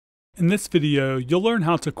In this video, you'll learn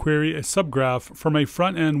how to query a subgraph from a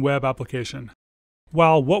front-end web application.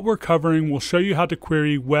 While what we're covering will show you how to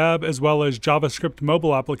query web as well as JavaScript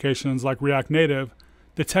mobile applications like React Native,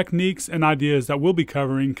 the techniques and ideas that we'll be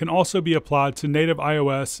covering can also be applied to native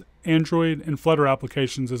iOS, Android, and Flutter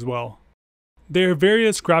applications as well. There are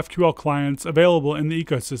various GraphQL clients available in the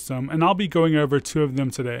ecosystem, and I'll be going over two of them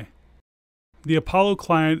today. The Apollo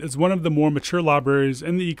client is one of the more mature libraries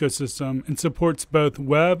in the ecosystem and supports both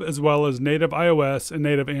web as well as native iOS and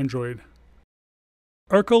native Android.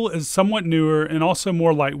 Urkel is somewhat newer and also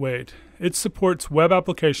more lightweight. It supports web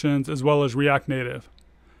applications as well as React Native.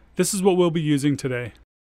 This is what we'll be using today.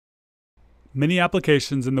 Many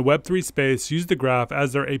applications in the Web3 space use the graph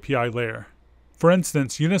as their API layer. For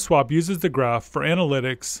instance, Uniswap uses the graph for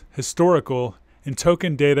analytics, historical, and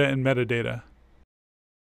token data and metadata.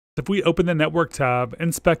 If we open the Network tab,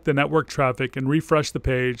 inspect the network traffic, and refresh the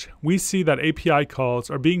page, we see that API calls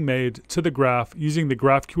are being made to the graph using the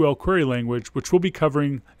GraphQL query language, which we'll be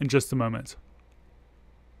covering in just a moment.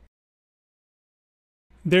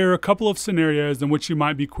 There are a couple of scenarios in which you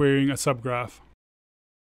might be querying a subgraph.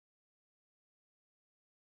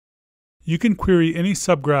 You can query any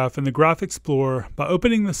subgraph in the Graph Explorer by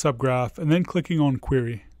opening the subgraph and then clicking on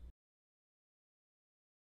Query.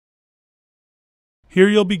 Here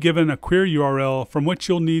you'll be given a query URL from which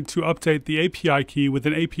you'll need to update the API key with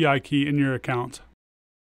an API key in your account.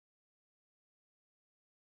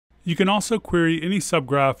 You can also query any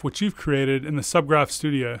subgraph which you've created in the Subgraph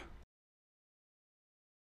Studio.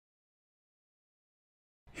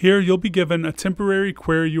 Here you'll be given a temporary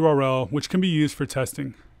query URL which can be used for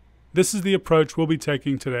testing. This is the approach we'll be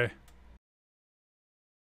taking today.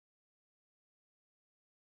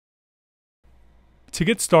 To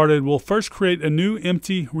get started, we'll first create a new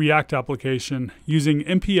empty React application using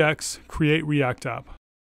npx create React app.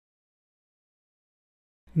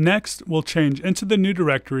 Next, we'll change into the new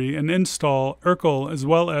directory and install Urkel as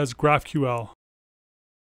well as GraphQL.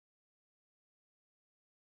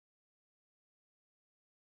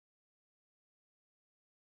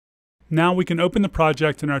 Now we can open the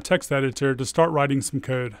project in our text editor to start writing some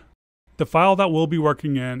code. The file that we'll be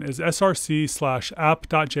working in is src/app.js.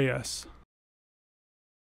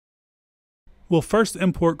 We'll first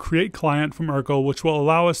import create client from Urkel, which will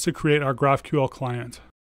allow us to create our GraphQL client.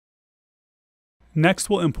 Next,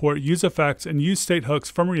 we'll import useEffects and useState hooks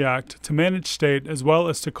from React to manage state as well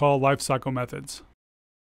as to call lifecycle methods.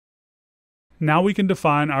 Now we can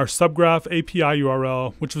define our subgraph API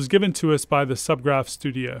URL, which was given to us by the Subgraph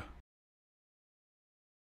Studio.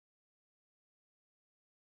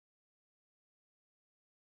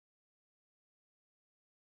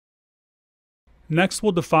 Next,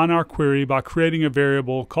 we'll define our query by creating a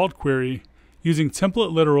variable called query, using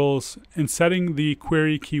template literals and setting the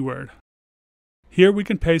query keyword. Here we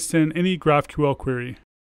can paste in any GraphQL query.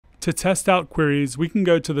 To test out queries, we can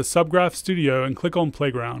go to the Subgraph Studio and click on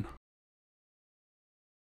Playground.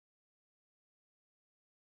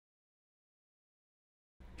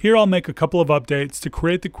 Here I'll make a couple of updates to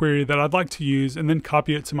create the query that I'd like to use and then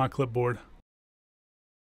copy it to my clipboard.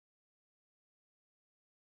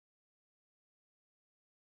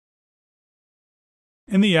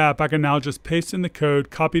 In the app, I can now just paste in the code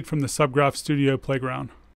copied from the Subgraph Studio Playground.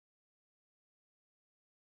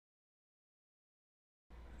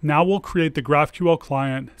 Now we'll create the GraphQL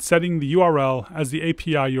client, setting the URL as the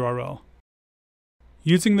API URL.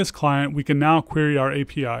 Using this client, we can now query our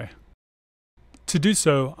API. To do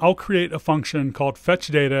so, I'll create a function called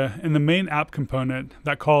fetchData in the main app component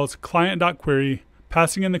that calls client.query,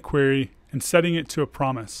 passing in the query, and setting it to a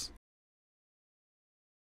promise.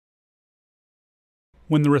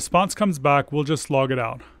 When the response comes back, we'll just log it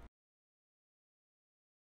out.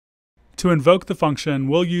 To invoke the function,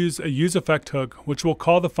 we'll use a useEffect hook, which will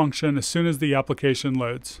call the function as soon as the application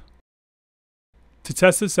loads. To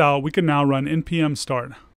test this out, we can now run npm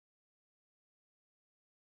start.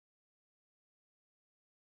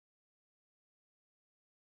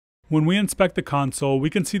 When we inspect the console, we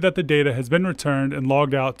can see that the data has been returned and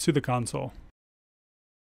logged out to the console.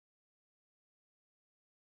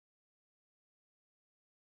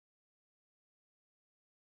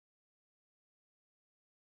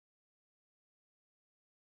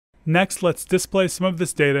 Next, let's display some of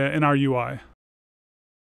this data in our UI.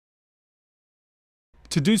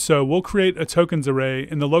 To do so, we'll create a tokens array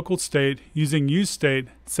in the local state using useState,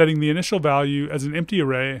 setting the initial value as an empty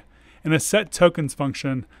array, and a setTokens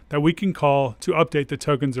function that we can call to update the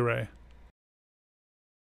tokens array.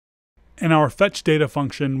 In our fetchData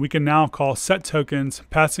function, we can now call setTokens,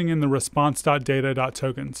 passing in the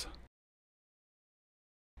response.data.tokens.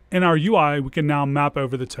 In our UI, we can now map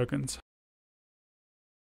over the tokens.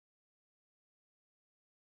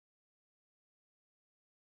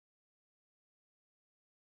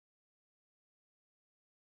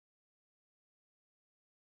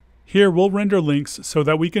 Here we'll render links so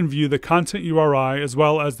that we can view the content URI as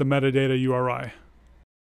well as the metadata URI.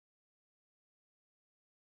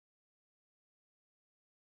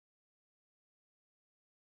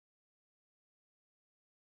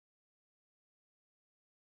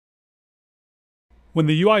 When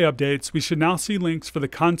the UI updates, we should now see links for the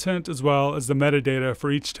content as well as the metadata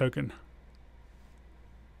for each token.